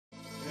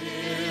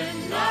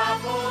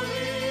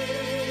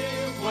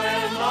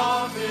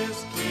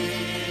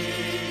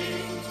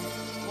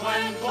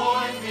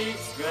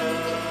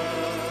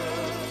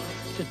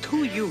The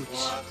two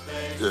youths.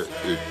 The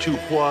two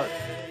what?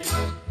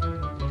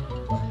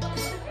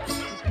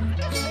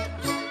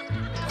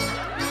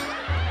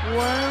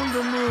 When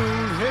the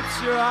moon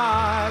hits your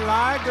eye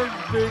like a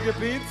big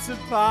pizza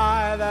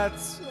pie,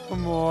 that's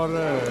amore.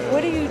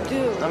 What do you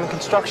do? I'm in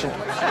construction.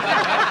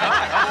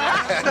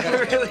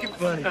 Really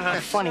funny.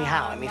 Funny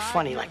how? I mean,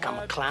 funny like I'm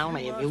a clown,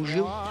 I amuse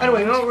you?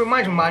 Anyway, you know what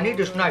reminds me, I need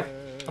this knife.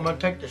 I'm gonna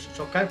take this, it's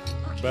okay?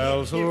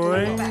 Bells will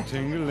ring,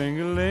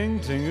 ting-a-ling-a-ling,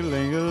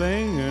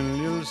 ting-a-ling-a-ling, and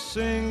you'll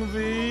sing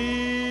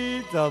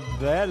Vita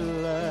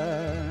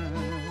Bella.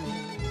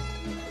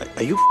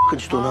 Are you f***ing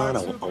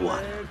Stonana or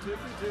what?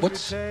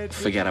 What's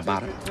forget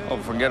about it? Oh,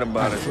 forget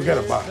about it. Forget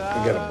about it.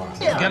 Forget about it.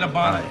 Forget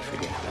about it.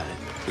 Forget about it.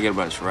 Forget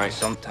about it's right.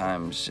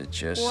 Sometimes it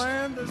just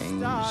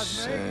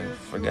means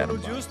forget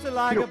about it.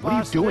 Peter, what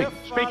are you doing?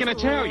 Speaking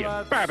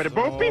Italian.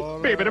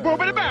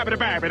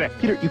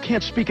 Peter, you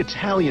can't speak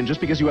Italian just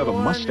because you have a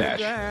mustache.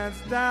 Dance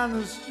down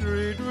the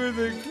street with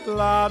a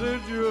cloud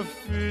at your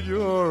feet,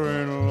 you're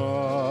in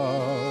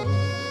love.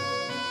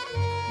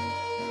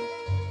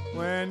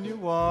 When you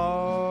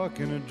walk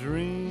in a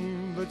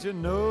dream, but you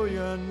know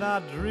you're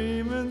not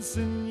dreaming,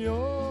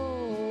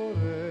 signore.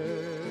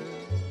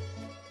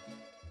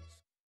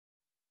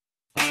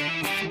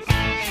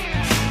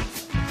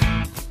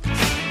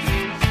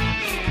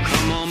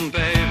 Come on,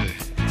 baby.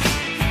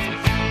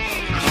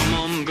 Come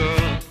on,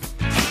 girl.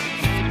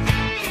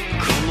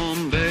 Come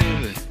on,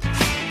 baby.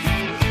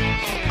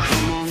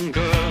 Come on,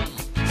 girl.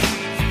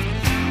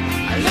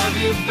 I love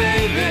you,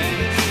 baby.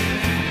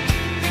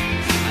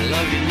 I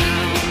love you now.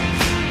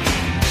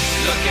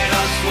 Look at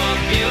us, we're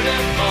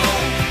beautiful.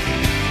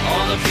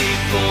 All the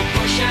people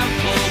push and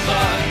pull,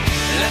 but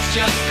let's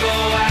just go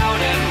out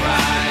and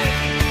ride.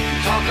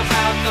 Talk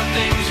about the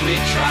things we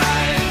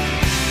tried.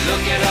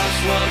 Look at us,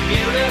 we're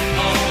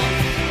beautiful.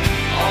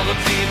 All the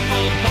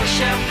people push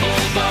and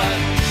pull, but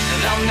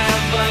they'll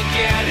never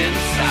get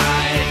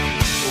inside.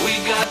 We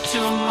got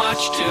too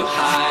much to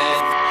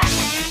hide.